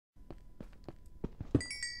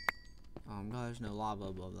I'm glad there's no lava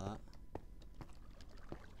above that.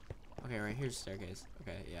 Okay, right here's the staircase.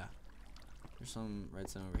 Okay, yeah. There's some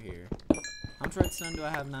redstone over here. How much redstone do I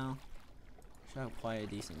have now? Should have quite a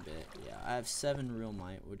decent bit. Yeah, I have 7 real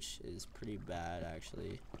mite, which is pretty bad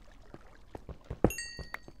actually.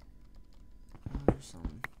 There's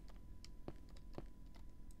some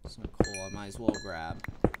coal I might as well grab.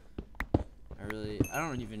 I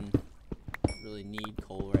don't even really need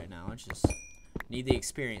coal right now. I just need the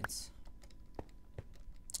experience.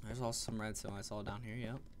 There's also some redstone I saw down here.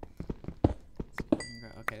 Yep.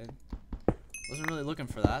 Okay. Wasn't really looking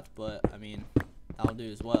for that, but I mean, that'll do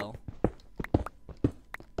as well.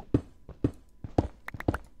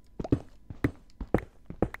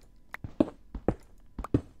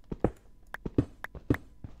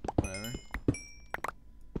 Whatever.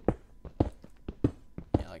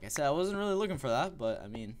 Yeah, like I said, I wasn't really looking for that, but I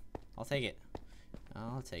mean, I'll take it.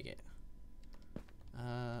 I'll take it.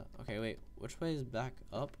 Okay, wait. Which way is back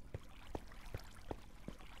up?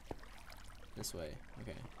 This way.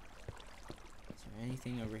 Okay. Is there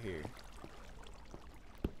anything over here?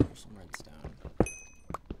 There's some redstone.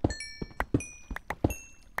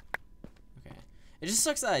 Okay. It just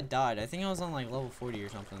sucks that I died. I think I was on like level 40 or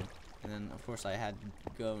something. And then, of course, I had to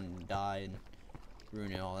go and die and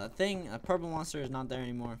ruin it all. That thing, a purple monster is not there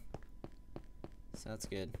anymore. So that's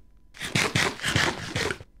good.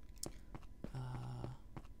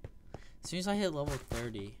 As soon as I hit level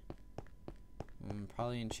 30,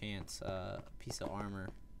 probably enchant a piece of armor.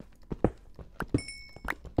 There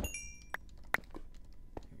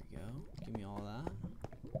we go. Give me all that.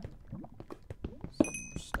 Some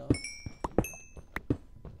more stuff.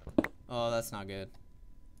 Oh, that's not good.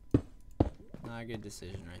 Not a good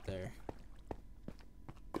decision right there.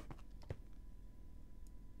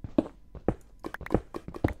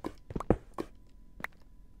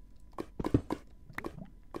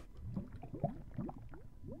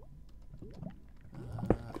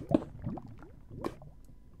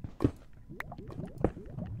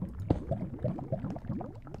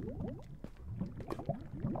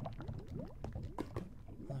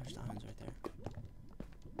 There's diamonds right there.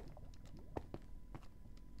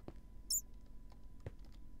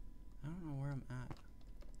 I don't know where I'm at.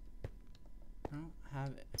 I don't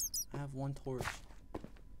have it. I have 1 torch.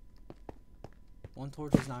 1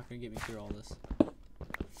 torch is not going to get me through all this.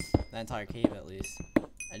 The entire cave, at least.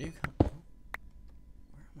 I do come... Oh.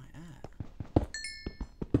 Where am I at?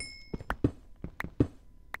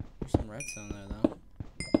 There's some redstone there, though.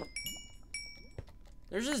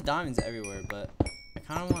 There's just diamonds everywhere, but I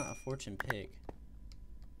kind of want a fortune pick.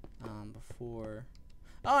 Before...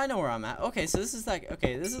 Oh, I know where I'm at. Okay, so this is like...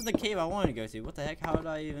 Okay, this is the cave I wanted to go to. What the heck? How did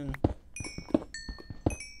I even...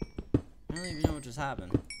 I don't even know what just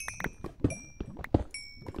happened.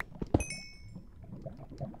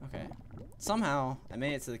 Okay. Somehow, I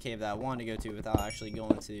made it to the cave that I wanted to go to without actually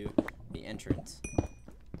going to the entrance.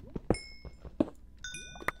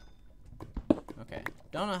 Okay.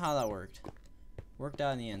 Don't know how that worked. Worked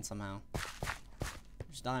out in the end somehow.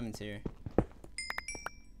 There's diamonds here.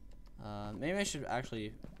 Maybe I should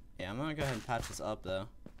actually... Yeah, I'm gonna go ahead and patch this up, though.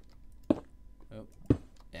 Oh.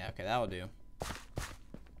 Yeah, okay, that'll do.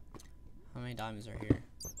 How many diamonds are here?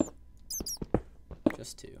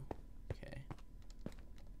 Just 2. Okay.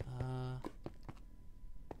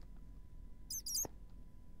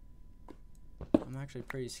 I'm actually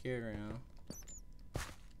pretty scared right now.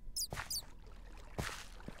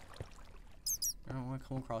 I don't want to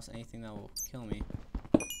come across anything that will kill me.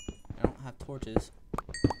 I don't have torches.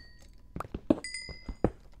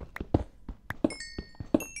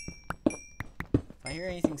 If I hear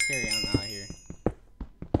anything scary, I'm out of here.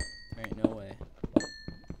 There ain't no way.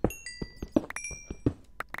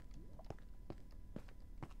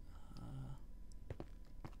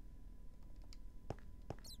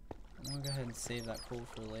 I'm gonna go ahead and save that coal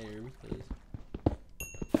for later because...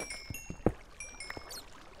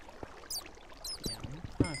 Yeah,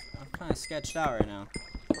 I'm kind of sketched out right now.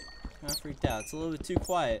 Kind of freaked out. It's a little bit too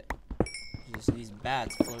quiet. There's just these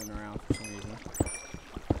bats floating around for some reason.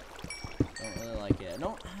 Don't really like it. I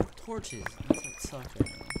don't have torches. That's what sucks right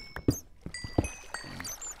now.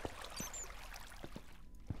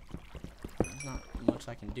 There's not much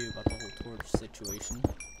I can do about the whole torch situation.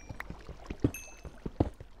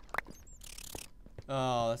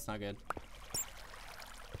 Oh, that's not good.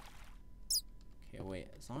 Okay, wait.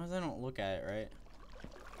 As long as I don't look at it, right?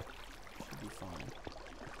 Should be fine.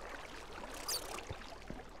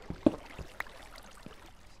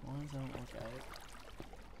 As long as I don't look at it.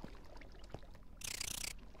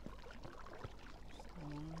 As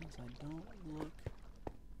long as I don't look.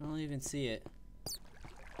 I don't even see it.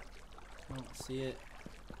 I don't see it.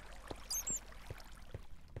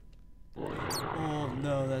 Oh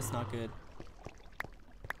no, that's not good.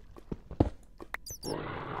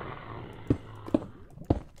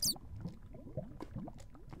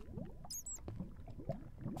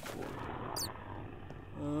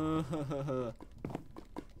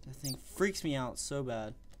 That thing freaks me out so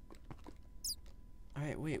bad.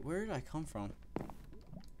 Alright, wait, where did I come from?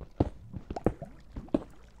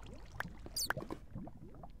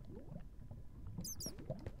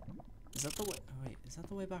 Is that the way? Oh, wait, is that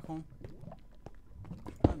the way back home?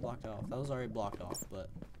 I blocked off. That was already blocked off, but.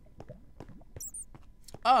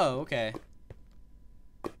 Oh, okay.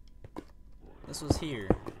 This was here.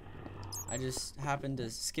 I just happened to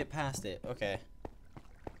skip past it. Okay.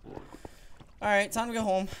 Alright, time to go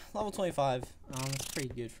home. Level 25. It's pretty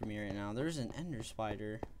good for me right now. There's an ender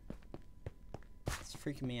spider. It's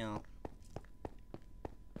freaking me out.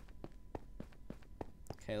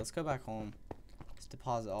 Okay, let's go back home. Let's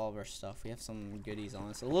deposit all of our stuff. We have some goodies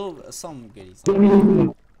on us. Some goodies on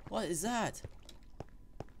us. What is that?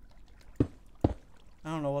 I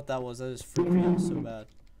don't know what that was. That just freaked me out so bad.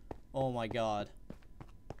 Oh my god.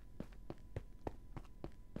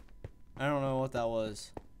 I don't know what that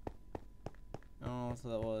was. I don't know what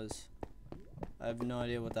that was. I have no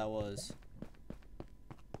idea what that was.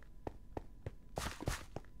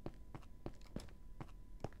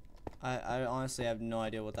 I honestly have no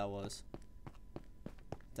idea what that was.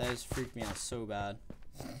 That just freaked me out so bad.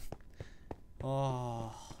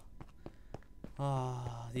 Oh.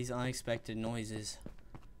 Oh, these unexpected noises.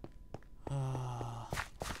 Oh.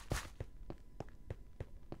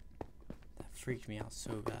 That freaked me out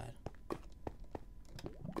so bad.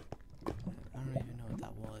 I don't even know what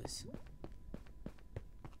that was.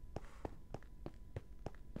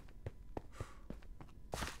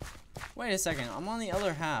 Wait a second, I'm on the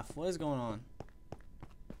other half. What is going on?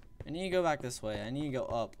 I need to go back this way. I need to go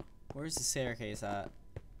up. Where's the staircase at?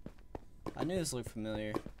 I knew this looked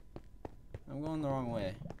familiar. I'm going the wrong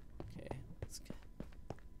way. Okay, let's go.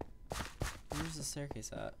 Where's the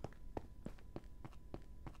staircase at?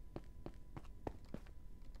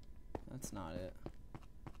 That's not it.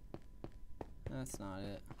 That's not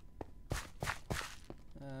it.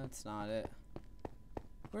 That's not it.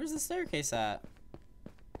 Where's the staircase at?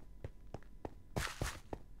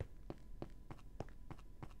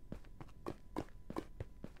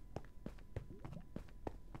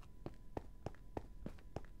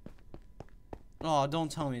 Oh,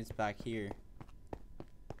 don't tell me it's back here.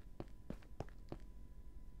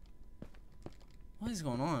 What is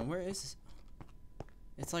going on? Where is this?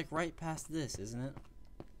 It's like right past this, isn't it?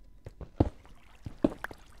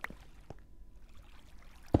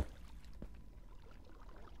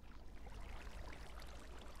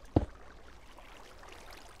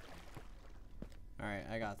 Alright,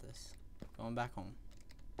 I got this. Going back home.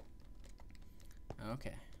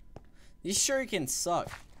 Okay. These shurikens suck.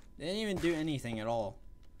 They didn't even do anything at all.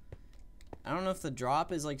 I don't know if the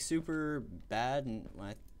drop is like super bad, and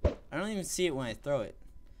when I don't even see it when I throw it.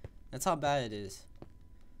 That's how bad it is.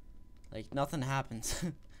 Like nothing happens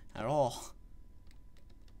at all.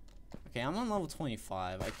 Okay, I'm on level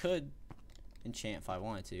 25. I could enchant if I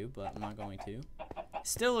wanted to, but I'm not going to.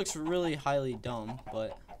 Still looks really highly dumb,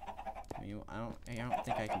 but I mean I don't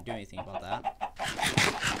think I can do anything about that.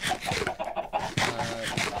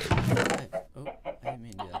 Oh, I didn't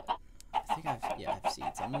mean to do that. I think I have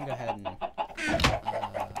seeds. I'm gonna go ahead and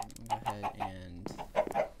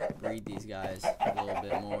breed these guys a little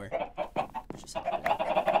bit more. Just happening.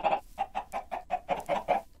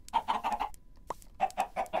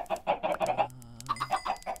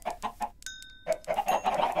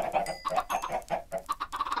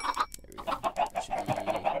 There we go. That should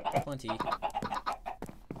be plenty.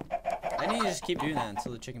 I need to just keep doing that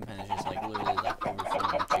until the chicken pen is just like literally like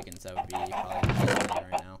overflowing with chickens. That would be probably the best thing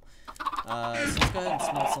right now. So let's go ahead and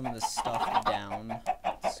smelt some of this stuff down.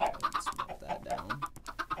 Let's go ahead and smelt that down.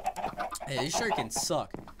 Hey, these shurikens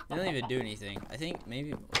suck. They don't even do anything. I think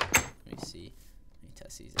maybe. Let me see. Let me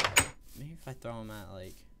test these out. Maybe if I throw them at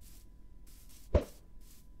like.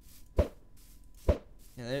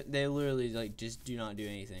 Yeah, they literally like just do not do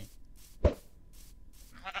anything.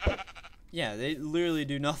 Yeah, they literally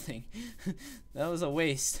do nothing. That was a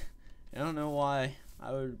waste. I don't know why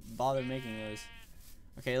I would bother making those.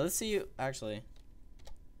 Okay, let's see. Actually,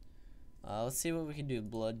 let's see what we can do.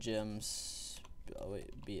 Blood gems. Oh wait,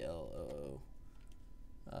 BLOO.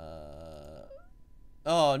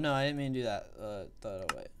 Oh no, I didn't mean to do that. Throw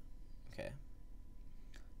it away. Okay.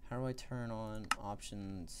 How do I turn on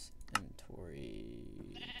options, inventory,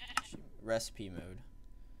 recipe mode?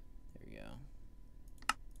 There we go.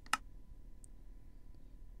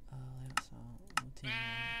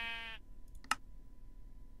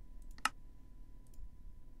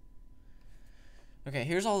 Okay,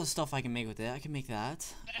 here's all the stuff I can make with it. I can make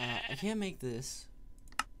that. I can't make this,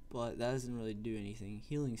 but that doesn't really do anything.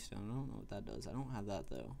 Healing stone, I don't know what that does. I don't have that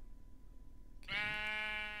though.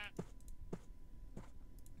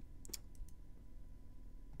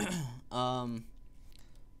 Okay.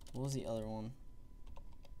 What was the other one?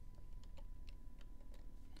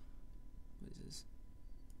 What is this?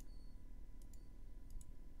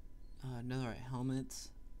 Netherite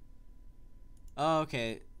helmets. Oh,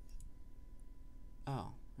 okay. Oh,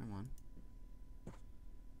 never mind. What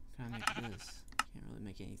can I make this? Can't really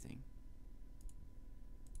make anything.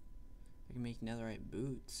 I can make netherite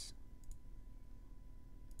boots.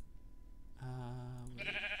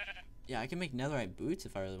 Yeah, I can make netherite boots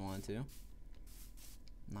if I really wanted to. I'm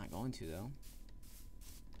not going to though.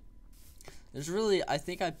 There's really, I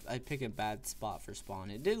think I pick a bad spot for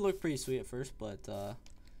spawn. It did look pretty sweet at first, but I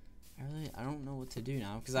don't know what to do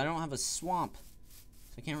now because I don't have a swamp,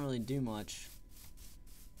 so I can't really do much.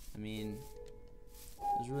 I mean,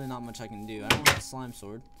 there's really not much I can do. I don't have a slime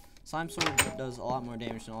sword. Slime sword does a lot more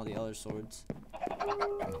damage than all the other swords.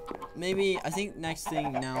 Maybe, I think next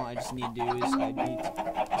thing now I just need to do is I need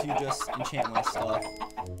to just enchant my stuff.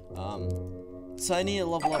 So I need to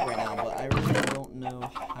level up right now, but I really don't know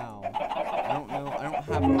how. I don't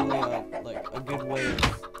have really a good way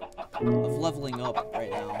of leveling up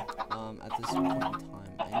right now, at this point in time.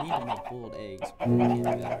 I need to make gold eggs, but I can't do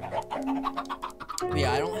that right now. But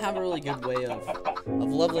yeah, I don't have a really good way of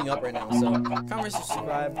leveling up right now, so comment,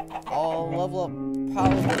 subscribe. I'll level up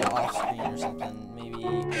probably off screen or something, maybe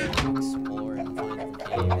go explore and find a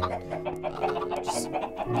cave and just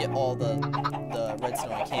get all the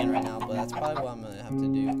redstone I can right now, but that's probably what I'm gonna have to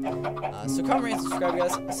do. So comment, subscribe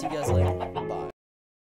guys, I'll see you guys later.